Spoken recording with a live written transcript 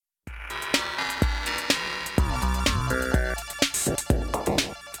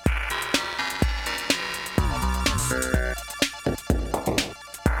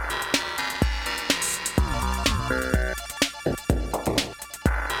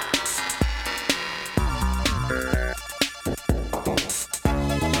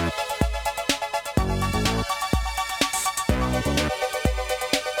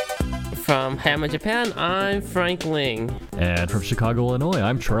Hammer Japan, I'm Frank Ling. And from Chicago, Illinois,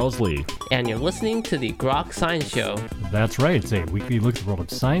 I'm Charles Lee. And you're listening to the Grok Science Show. That's right, it's a weekly look at the world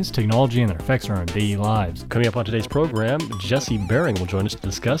of science, technology, and their effects on our daily lives. Coming up on today's program, Jesse Bering will join us to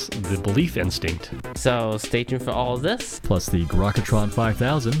discuss the belief instinct. So stay tuned for all of this. Plus the Grokatron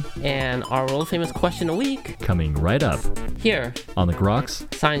 5000. And our world-famous question a week. Coming right up. Here. On the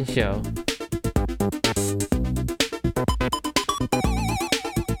Groks Science Show.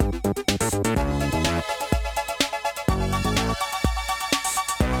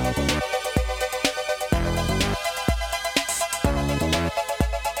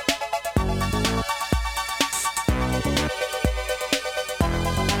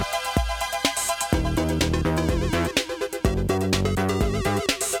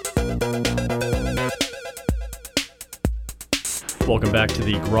 Welcome back to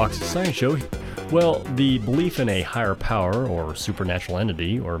the Groks Science Show. Well, the belief in a higher power or supernatural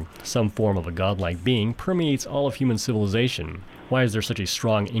entity or some form of a godlike being permeates all of human civilization. Why is there such a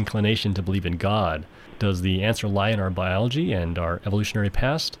strong inclination to believe in God? Does the answer lie in our biology and our evolutionary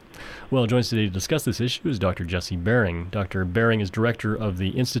past? Well, joining us today to discuss this issue is Dr. Jesse Bering. Dr. Bering is director of the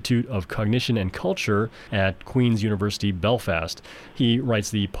Institute of Cognition and Culture at Queen's University, Belfast. He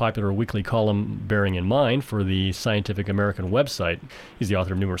writes the popular weekly column Bearing in Mind for the Scientific American website. He's the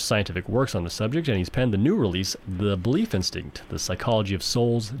author of numerous scientific works on the subject, and he's penned the new release, The Belief Instinct, The Psychology of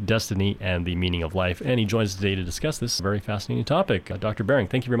Souls, Destiny, and the Meaning of Life. And he joins us today to discuss this very fascinating topic. Dr. Bering,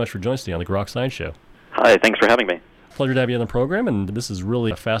 thank you very much for joining us today on the Grok Science Show. Hi, thanks for having me. Pleasure to have you on the program, and this is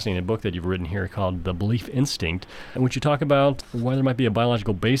really a fascinating book that you've written here called The Belief Instinct, in which you talk about why there might be a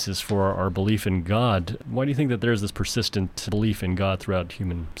biological basis for our belief in God. Why do you think that there's this persistent belief in God throughout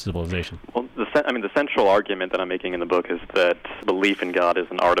human civilization? Well, the central argument that I'm making in the book is that belief in God is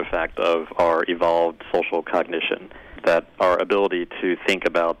an artifact of our evolved social cognition, that our ability to think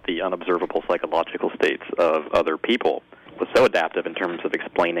about the unobservable psychological states of other people was so adaptive in terms of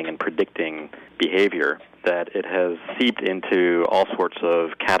explaining and predicting behavior that it has seeped into all sorts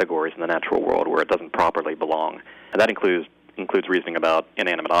of categories in the natural world where it doesn't properly belong. And that includes reasoning about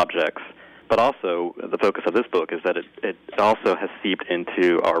inanimate objects, but also the focus of this book is that it also has seeped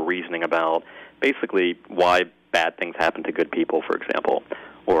into our reasoning about basically why bad things happen to good people, for example,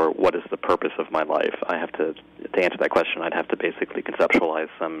 or what is the purpose of my life. I have to answer that question, I'd have to basically conceptualize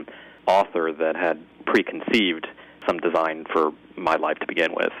some author that had preconceived some design for my life to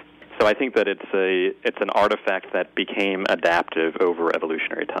begin with. So I think that it's an artifact that became adaptive over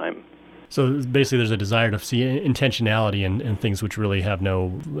evolutionary time. So basically there's a desire to see intentionality in things which really have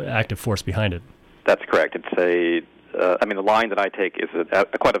no active force behind it. That's correct. It's the line that I take is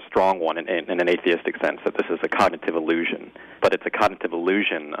quite a strong one in an atheistic sense, that this is a cognitive illusion. But it's a cognitive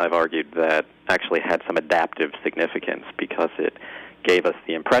illusion, I've argued, that actually had some adaptive significance because it gave us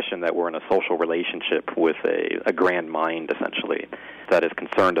the impression that we're in a social relationship with a grand mind, essentially, that is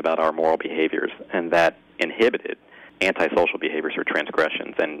concerned about our moral behaviors, and that inhibited antisocial behaviors or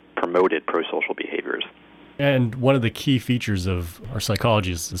transgressions and promoted pro-social behaviors. And one of the key features of our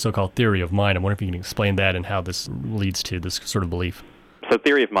psychology is the so-called theory of mind. I wonder if you can explain that and how this leads to this sort of belief. So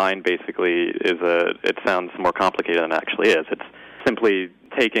theory of mind basically it sounds more complicated than it actually is. It's simply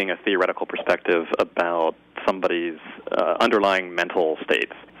taking a theoretical perspective about somebody's underlying mental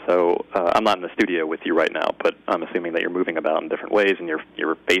states. So I'm not in the studio with you right now, but I'm assuming that you're moving about in different ways, and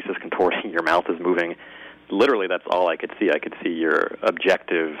your face is contorting, your mouth is moving. Literally, that's all I could see. I could see your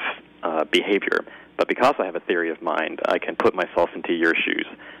objective behavior. But because I have a theory of mind, I can put myself into your shoes.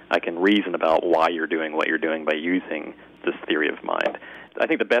 I can reason about why you're doing what you're doing by using this theory of mind. I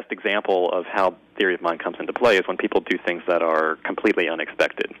think the best example of how theory of mind comes into play is when people do things that are completely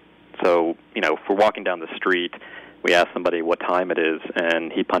unexpected. So, if we're walking down the street, we ask somebody what time it is,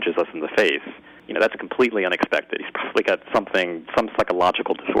 and he punches us in the face. That's completely unexpected. He's probably got some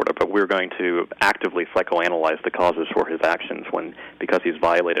psychological disorder, but we're going to actively psychoanalyze the causes for his actions because he's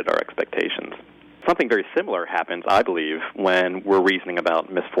violated our expectations. Something very similar happens, I believe, when we're reasoning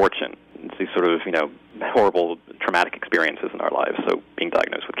about misfortune. It's these sort of, horrible traumatic experiences in our lives. So being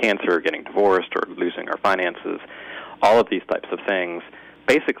diagnosed with cancer, getting divorced, or losing our finances, all of these types of things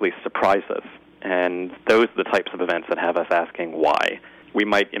basically surprise us. And those are the types of events that have us asking why. We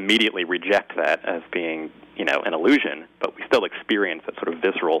might immediately reject that as being, an illusion, but we still experience that sort of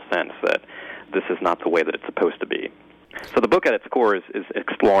visceral sense that this is not the way that it's supposed to be. So the book at its core is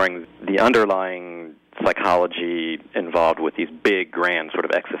exploring the underlying psychology involved with these big, grand sort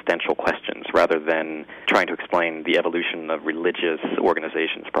of existential questions rather than trying to explain the evolution of religious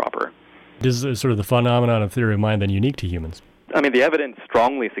organizations proper. Is sort of the phenomenon of theory of mind then unique to humans? The evidence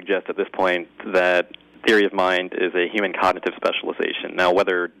strongly suggests at this point that theory of mind is a human cognitive specialization. Now,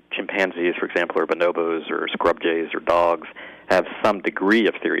 whether chimpanzees, for example, or bonobos or scrub jays or dogs have some degree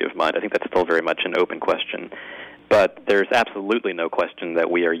of theory of mind, I think that's still very much an open question. But there's absolutely no question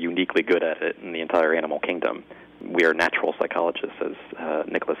that we are uniquely good at it in the entire animal kingdom. We are natural psychologists, as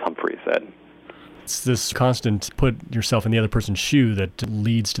Nicholas Humphrey said. It's this constant put yourself in the other person's shoe that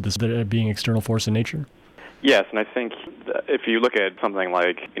leads to this being external force in nature? Yes, and I think if you look at something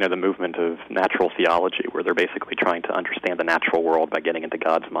like, the movement of natural theology, where they're basically trying to understand the natural world by getting into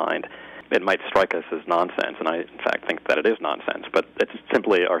God's mind, it might strike us as nonsense, and I, in fact, think that it is nonsense, but it's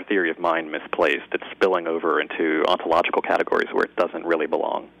simply our theory of mind misplaced. It's spilling over into ontological categories where it doesn't really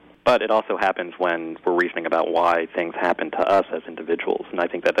belong. But it also happens when we're reasoning about why things happen to us as individuals, and I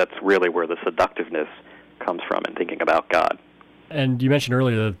think that that's really where the seductiveness comes from in thinking about God. And you mentioned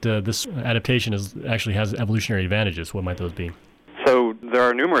earlier that this adaptation actually has evolutionary advantages. What might those be? So there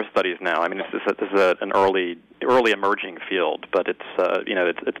are numerous studies now. I mean, this is an early emerging field, but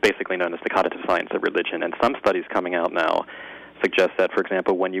it's basically known as the cognitive science of religion. And some studies coming out now suggest that, for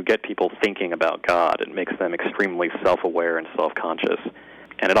example, when you get people thinking about God, it makes them extremely self-aware and self-conscious.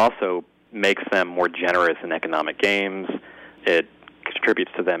 And it also makes them more generous in economic games. It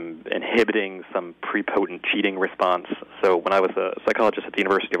contributes to them inhibiting some prepotent cheating response. So when I was a psychologist at the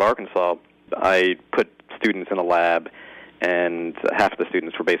University of Arkansas, I put students in a lab, and half of the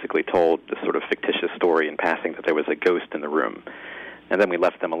students were basically told this sort of fictitious story in passing that there was a ghost in the room. And then we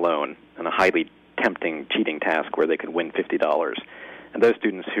left them alone in a highly tempting cheating task where they could win $50. And those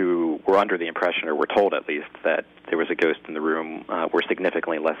students who were under the impression, or were told at least, that there was a ghost in the room were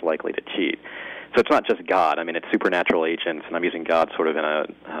significantly less likely to cheat. So it's not just God. I mean, it's supernatural agents, and I'm using God sort of in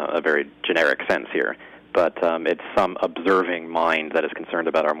a very generic sense here. But it's some observing mind that is concerned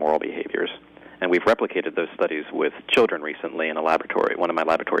about our moral behaviors. And we've replicated those studies with children recently in a laboratory, one of my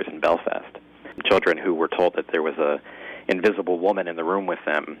laboratories in Belfast. Children who were told that there was a invisible woman in the room with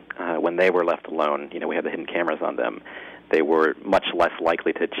them when they were left alone. We had the hidden cameras on them. They were much less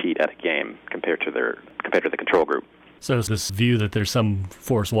likely to cheat at a game compared to the control group. So is this view that there's some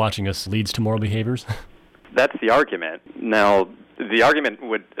force watching us leads to moral behaviors? That's the argument. Now, the argument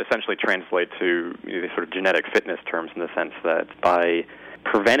would essentially translate to the sort of genetic fitness terms, in the sense that by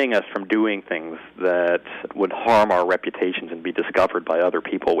preventing us from doing things that would harm our reputations and be discovered by other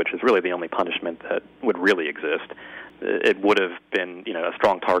people, which is really the only punishment that would really exist, it would have been a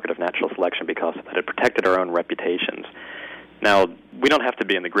strong target of natural selection because of that. It protected our own reputations. Now, we don't have to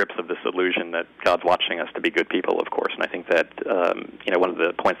be in the grips of this illusion that God's watching us to be good people, of course, and I think that one of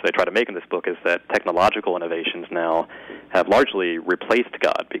the points that I try to make in this book is that technological innovations now have largely replaced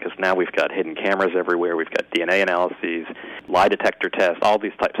God, because now we've got hidden cameras everywhere, we've got DNA analyses, lie detector tests, all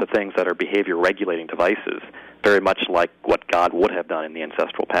these types of things that are behavior-regulating devices, very much like what God would have done in the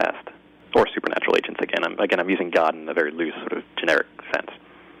ancestral past, or supernatural agents. I'm using God in a very loose sort of generic sense.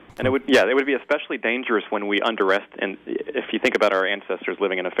 And it would be especially dangerous when we underestimate, and if you think about our ancestors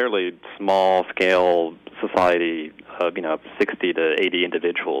living in a fairly small-scale society of 60 to 80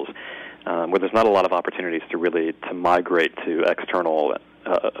 individuals, where there's not a lot of opportunities to migrate to external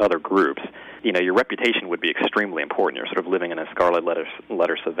other groups. Your reputation would be extremely important. You're sort of living in a scarlet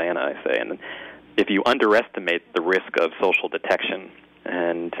letter savannah, I say. And if you underestimate the risk of social detection,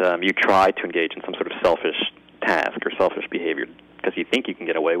 and you try to engage in some sort of selfish task or selfish behavior because you think you can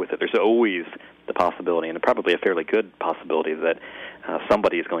get away with it, there's always the possibility, and probably a fairly good possibility, that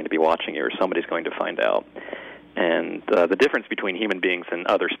somebody is going to be watching you or somebody's going to find out. And the difference between human beings and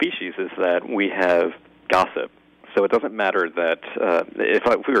other species is that we have gossip. So it doesn't matter that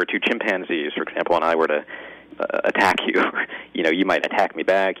if we were two chimpanzees, for example, and I were to attack you, you might attack me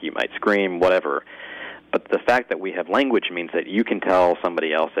back, you might scream, whatever. But the fact that we have language means that you can tell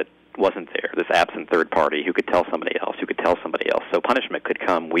somebody else that wasn't there, this absent third party who could tell somebody else, who could tell somebody else. So punishment could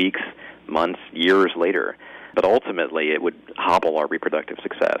come weeks, months, years later, but ultimately it would hobble our reproductive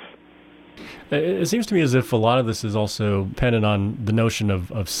success. It seems to me as if a lot of this is also dependent on the notion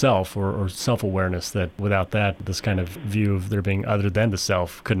of self or self-awareness, that without that, this kind of view of there being other than the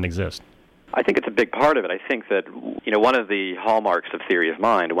self couldn't exist. I think it's a big part of it. I think that, one of the hallmarks of theory of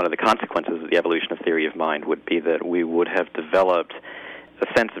mind, one of the consequences of the evolution of theory of mind would be that we would have developed a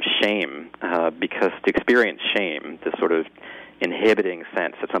sense of shame, because to experience shame, this sort of inhibiting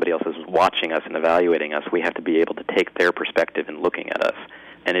sense that somebody else is watching us and evaluating us, we have to be able to take their perspective in looking at us.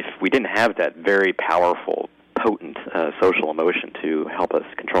 And if we didn't have that very powerful, potent social emotion to help us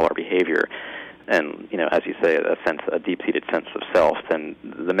control our behavior, and, as you say, a deep-seated sense of self, then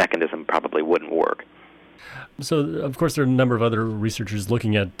the mechanism probably wouldn't work. So, of course, there are a number of other researchers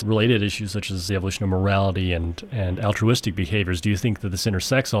looking at related issues such as the evolution of morality and altruistic behaviors. Do you think that this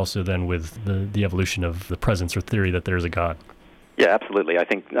intersects also then with the evolution of the presence or theory that there's a God? Yeah, absolutely. I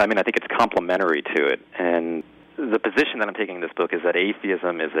think it's complementary to it. And the position that I'm taking in this book is that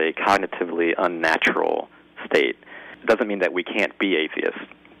atheism is a cognitively unnatural state. It doesn't mean that we can't be atheists,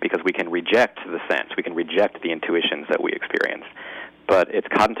 because we can reject the sense, we can reject the intuitions that we experience. But it's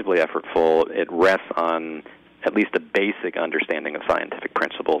cognitively effortful. It rests on at least a basic understanding of scientific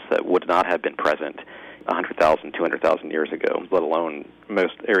principles that would not have been present 100,000, 200,000 years ago, let alone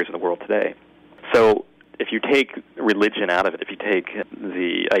most areas of the world today. So if you take religion out of it, if you take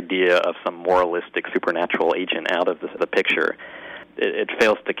the idea of some moralistic supernatural agent out of the picture, it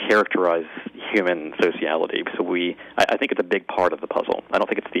fails to characterize human sociality. So I think it's a big part of the puzzle. I don't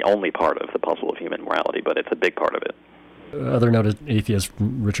think it's the only part of the puzzle of human morality, but it's a big part of it. Other noted atheist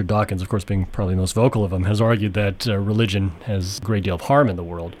Richard Dawkins, of course, being probably the most vocal of them, has argued that religion has a great deal of harm in the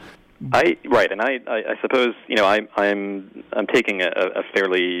world. I suppose I'm taking a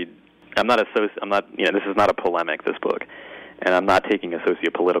fairly this is not a polemic, this book, and I'm not taking a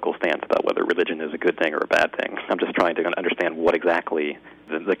socio-political stance about whether religion is a good thing or a bad thing. I'm just trying to understand what exactly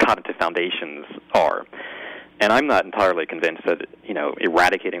the cognitive foundations are. And I'm not entirely convinced that,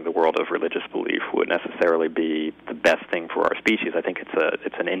 eradicating the world of religious belief would necessarily be the best thing for our species. I think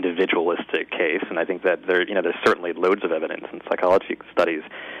it's an individualistic case, and I think that there's certainly loads of evidence in psychology studies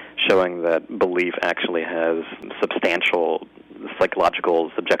showing that belief actually has substantial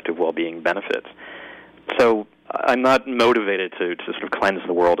psychological subjective well-being benefits. So I'm not motivated to sort of cleanse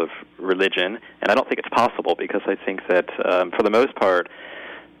the world of religion, and I don't think it's possible, because I think that for the most part,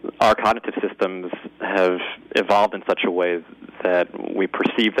 our cognitive systems have evolved in such a way that we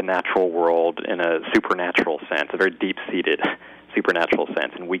perceive the natural world in a supernatural sense, a very deep-seated supernatural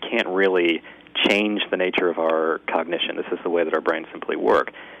sense, and we can't really change the nature of our cognition. This is the way that our brains simply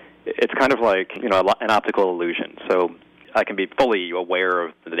work. It's kind of like, an optical illusion. So I can be fully aware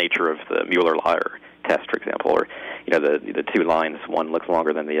of the nature of the Mueller-Lyer test, for example, or the two lines, one looks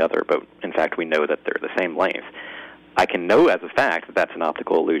longer than the other, but in fact we know that they're the same length. I can know as a fact that that's an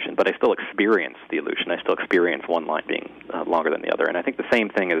optical illusion, but I still experience the illusion. I still experience one line being longer than the other. And I think the same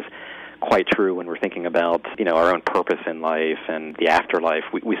thing is quite true when we're thinking about our own purpose in life and the afterlife.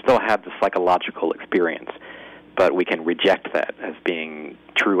 We still have the psychological experience, but we can reject that as being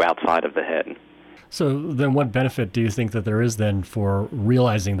true outside of the head. So then what benefit do you think that there is then for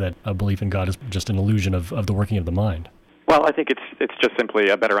realizing that a belief in God is just an illusion of the working of the mind? Well, I think it's just simply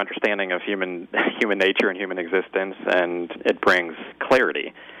a better understanding of human nature and human existence, and it brings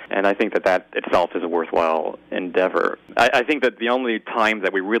clarity. And I think that itself is a worthwhile endeavor. I think that the only time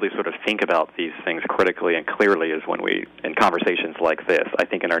that we really sort of think about these things critically and clearly is when in conversations like this. I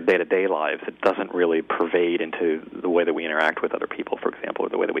think in our day-to-day lives, it doesn't really pervade into the way that we interact with other people, for example, or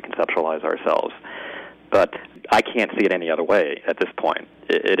the way that we conceptualize ourselves. But I can't see it any other way at this point.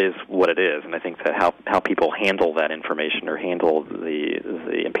 It is what it is, and I think that how people handle that information or handle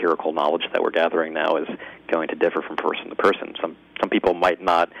the empirical knowledge that we're gathering now is going to differ from person to person. Some people might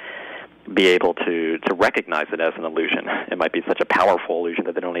not be able to recognize it as an illusion. It might be such a powerful illusion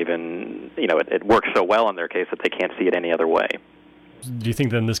that they don't even, it works so well in their case that they can't see it any other way. Do you think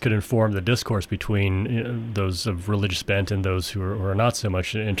then this could inform the discourse between those of religious bent and those who are not so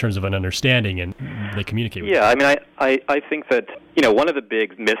much in terms of an understanding and they communicate with I think that, one of the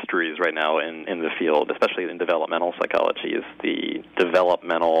big mysteries right now in the field, especially in developmental psychology, is the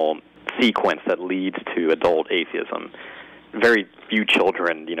developmental sequence that leads to adult atheism. Very few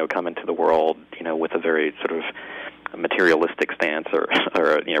children, come into the world, with a very sort of materialistic stance or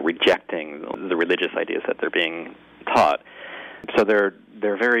rejecting the religious ideas that they're being taught. So they're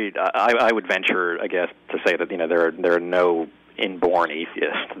very. I would venture, I guess, to say that there are no inborn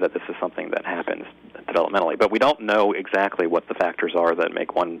atheists. That this is something that happens developmentally, but we don't know exactly what the factors are that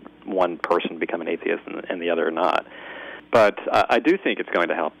make one person become an atheist and the other not. But I do think it's going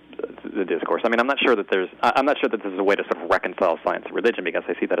to help the discourse. I'm not sure that there's a way to sort of reconcile science and religion, because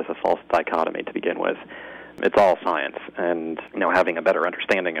I see that as a false dichotomy to begin with. It's all science, and having a better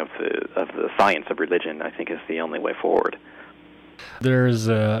understanding of the science of religion, I think, is the only way forward. There's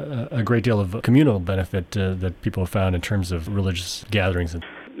a great deal of communal benefit that people have found in terms of religious gatherings.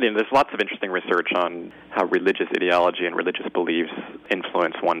 There's lots of interesting research on how religious ideology and religious beliefs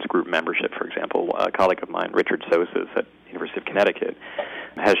influence one's group membership. For example, a colleague of mine, Richard Sosas at the University of Connecticut,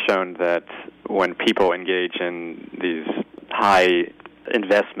 has shown that when people engage in these high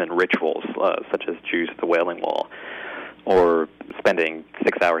investment rituals, such as Jews at the Wailing Wall, or spending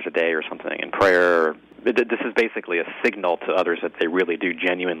 6 hours a day or something in prayer, This is basically a signal to others that they really do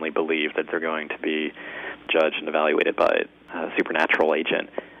genuinely believe that they're going to be judged and evaluated by a supernatural agent,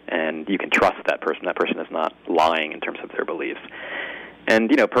 and you can trust that person. That person is not lying in terms of their beliefs. And,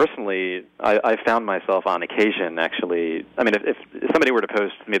 personally, I found myself on occasion actually, if somebody were to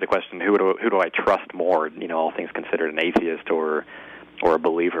pose to me the question, who do I trust more, all things considered, an atheist or a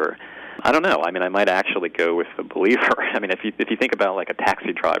believer, I don't know. I might actually go with the believer. If you think about like a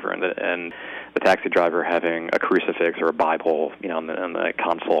taxi driver and the taxi driver having a crucifix or a Bible, on the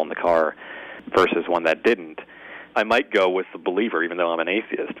console in the car versus one that didn't, I might go with the believer even though I'm an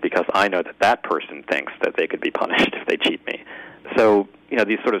atheist because I know that person thinks that they could be punished if they cheat me. So,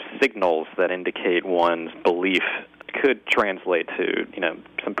 these sort of signals that indicate one's belief could translate to,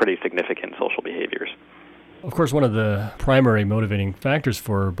 some pretty significant social behaviors. Of course, one of the primary motivating factors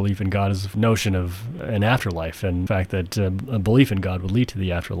for belief in God is the notion of an afterlife and the fact that a belief in God would lead to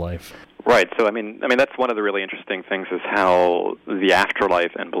the afterlife. Right. So, that's one of the really interesting things is how the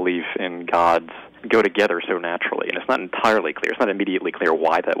afterlife and belief in God go together so naturally. And it's not entirely clear. It's not immediately clear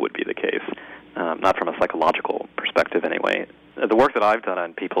why that would be the case, not from a psychological perspective anyway. The work that I've done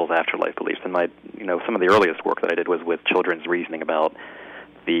on people's afterlife beliefs, and some of the earliest work that I did was with children's reasoning about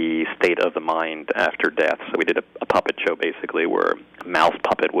the state of the mind after death. So we did a puppet show, basically, where a mouse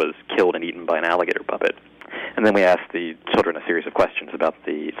puppet was killed and eaten by an alligator puppet. And then we asked the children a series of questions about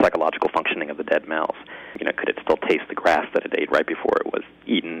the psychological functioning of the dead mouse. Could it still taste the grass that it ate right before it was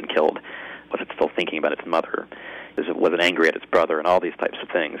eaten and killed? Was it still thinking about its mother? Was it angry at its brother? And all these types of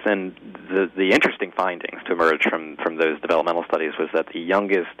things. And the interesting findings to emerge from those developmental studies was that the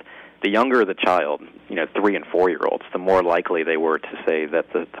younger the child, 3 and 4-year-olds, the more likely they were to say that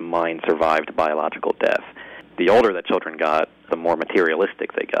the mind survived biological death. The older that children got, the more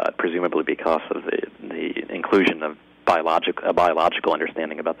materialistic they got, presumably because of the inclusion of a biological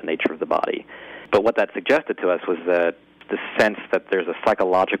understanding about the nature of the body. But what that suggested to us was that the sense that there's a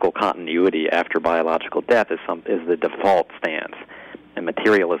psychological continuity after biological death is the default stance, and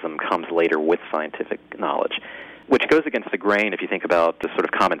materialism comes later with scientific knowledge, which goes against the grain if you think about the sort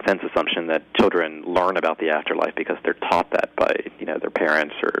of common sense assumption that children learn about the afterlife because they're taught that by their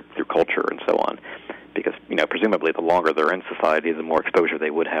parents or through culture and so on. Because presumably the longer they're in society, the more exposure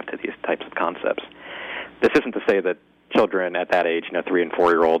they would have to these types of concepts. This isn't to say that children at that age, 3 and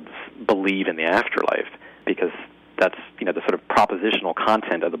 4-year-olds, believe in the afterlife, because that's the sort of propositional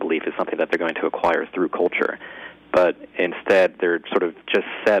content of the belief is something that they're going to acquire through culture. But instead, they're sort of just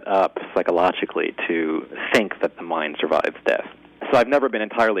set up psychologically to think that the mind survives death. So I've never been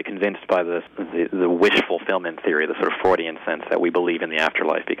entirely convinced by the wish fulfillment theory, the sort of Freudian sense that we believe in the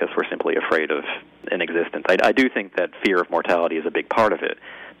afterlife because we're simply afraid of an existence. I do think that fear of mortality is a big part of it,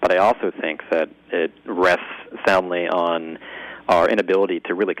 but I also think that it rests soundly on our inability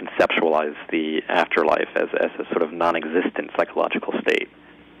to really conceptualize the afterlife as a sort of non-existent psychological state.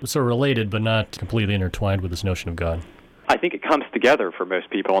 So related, but not completely intertwined with this notion of God. I think it comes together for most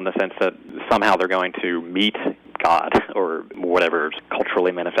people in the sense that somehow they're going to meet God or whatever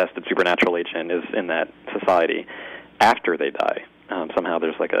culturally manifested supernatural agent is in that society after they die. Somehow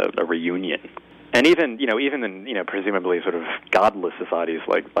there's like a reunion. And even in presumably sort of godless societies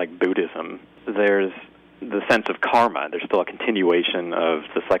like Buddhism, there's the sense of karma. There's still a continuation of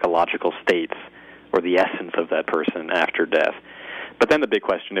the psychological states or the essence of that person after death. But then the big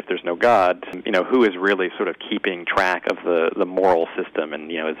question, if there's no God, who is really sort of keeping track of the moral system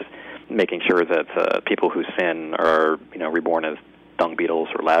and, is making sure that people who sin are, reborn as dung beetles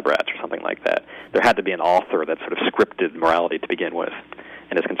or lab rats or something like that. There had to be an author that sort of scripted morality to begin with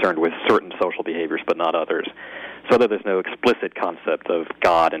and is concerned with certain social behaviors but not others. So that there's no explicit concept of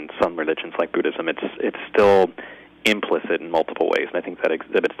God in some religions like Buddhism, it's still implicit in multiple ways, and I think that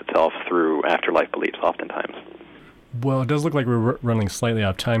exhibits itself through afterlife beliefs oftentimes. Well, it does look like we're running slightly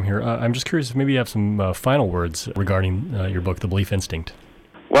out of time here. I'm just curious if maybe you have some final words regarding your book, The Belief Instinct.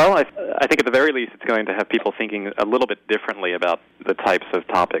 Well, I think at the very least it's going to have people thinking a little bit differently about the types of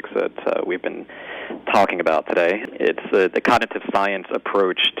topics that we've been talking about today. It's the cognitive science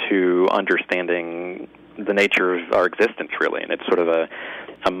approach to understanding the nature of our existence, really, and it's sort of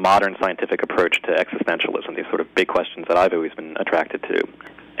a modern scientific approach to existentialism, these sort of big questions that I've always been attracted to.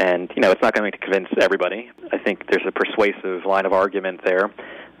 And, it's not going to convince everybody. I think there's a persuasive line of argument there.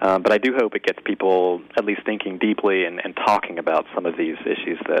 But I do hope it gets people at least thinking deeply and talking about some of these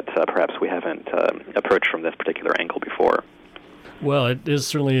issues that perhaps we haven't approached from this particular angle before. Well, it is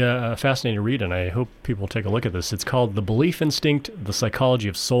certainly a fascinating read, and I hope people take a look at this. It's called The Belief Instinct, The Psychology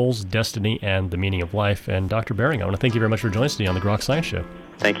of Souls, Destiny, and the Meaning of Life. And Dr. Baring, I want to thank you very much for joining us today on the Grok Science Show.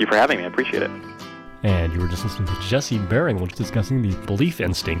 Thank you for having me. I appreciate it. And you were just listening to Jesse Bering, which is discussing the belief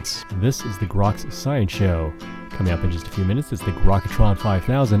instincts. This is the Groks Science Show. Coming up in just a few minutes is the Grokatron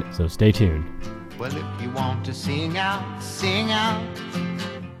 5000, so stay tuned. Well, if you want to sing out, sing out.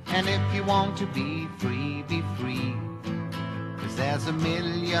 And if you want to be free, be free. 'Cause there's a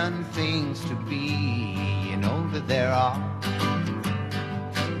million things to be, you know that there are.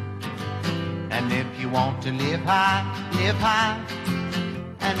 And if you want to live high, live high.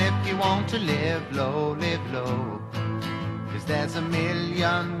 And if you want to live low, live low. 'Cause there's a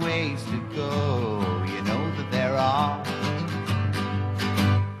million ways to go, you know that there are.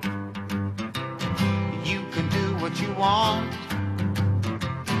 You can do what you want.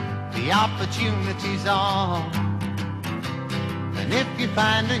 The opportunity's on. And if you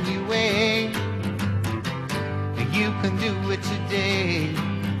find a new way, you can do it today.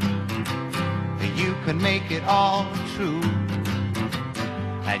 You can make it all true.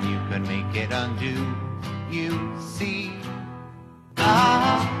 And you can make it undo. You see,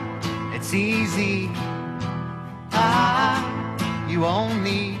 it's easy. You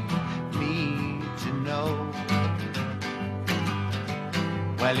only need to know.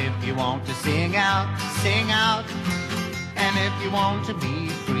 Well, if you want to sing out, sing out. And if you want to be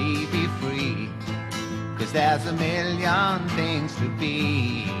free, be free. 'Cause there's a million things to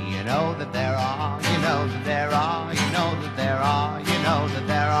be. You know that there are, you know that there are, you know that there are, you know that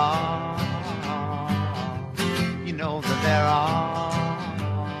there are, you know that there are.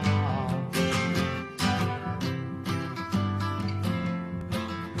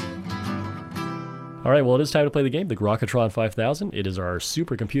 All right, well, it is time to play the game, the Grokatron 5000. It is our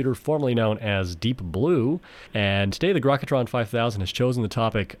supercomputer formerly known as Deep Blue. And today, the Grokatron 5000 has chosen the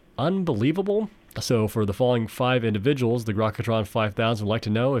topic Unbelievable. So for the following 5 individuals, the Grokatron 5000 would like to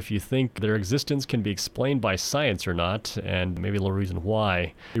know if you think their existence can be explained by science or not, and maybe a little reason why.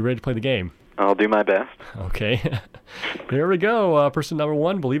 Are you ready to play the game? I'll do my best. Okay. Here we go. Person number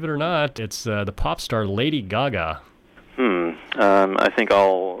 1, believe it or not, it's the pop star Lady Gaga. I think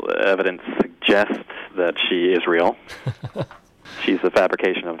all evidence suggests that she is real. She's a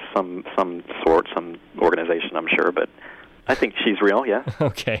fabrication of some sort, some organization, I'm sure, but I think she's real, yeah.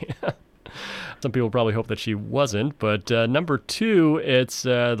 Okay. Some people probably hope that she wasn't, but number 2, it's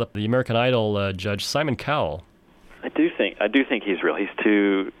the American Idol judge Simon Cowell. I do think he's real. He's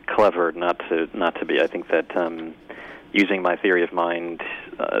too clever not to be. I think that using my theory of mind,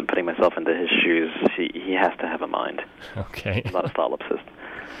 putting myself into his shoes, he has to have a mind. Okay. Not a solipsist.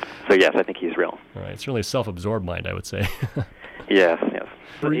 So yes, I think he's real. All right. It's really a self-absorbed mind, I would say. Yes.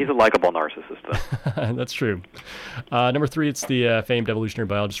 But he's a likable narcissist, though. That's true. Number 3, it's the famed evolutionary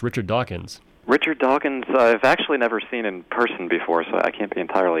biologist Richard Dawkins. Richard Dawkins, I've actually never seen in person before, so I can't be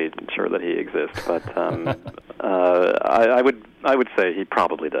entirely sure that he exists. But I would say he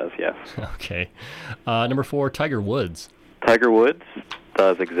probably does. Yes. Okay. Number 4, Tiger Woods. Tiger Woods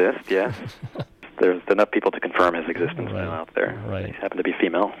does exist. Yes. There's enough people to confirm his existence now out there. Right. He happened to be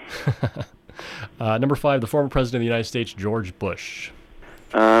female. Number 5, the former president of the United States, George Bush.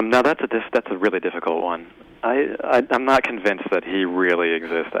 Now that's a really difficult one. I'm not convinced that he really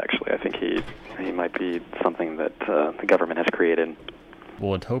exists. Actually, I think he might be something that the government has created.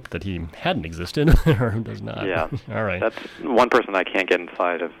 Well, I'd hope that he hadn't existed, or does not. Yeah. All right. That's one person I can't get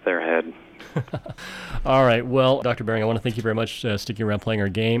inside of their head. All right. Well, Dr. Bering, I want to thank you very much for sticking around playing our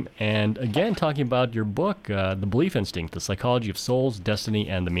game, and again talking about your book, The Belief Instinct: The Psychology of Souls, Destiny,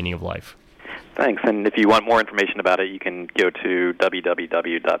 and the Meaning of Life. Thanks. And if you want more information about it, you can go to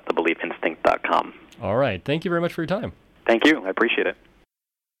www.thebeliefinstinct.com. All right. Thank you very much for your time. Thank you. I appreciate it.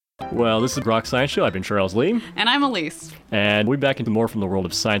 Well, this is the Grok Science Show. I've been Charles Lee. And I'm Elise. And we'll be back into more from the world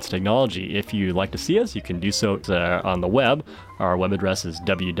of science and technology. If you'd like to see us, you can do so on the web. Our web address is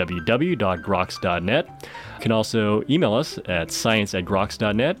www.groks.net. You can also email us at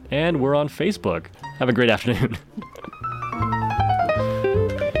science@groks.net, and we're on Facebook. Have a great afternoon.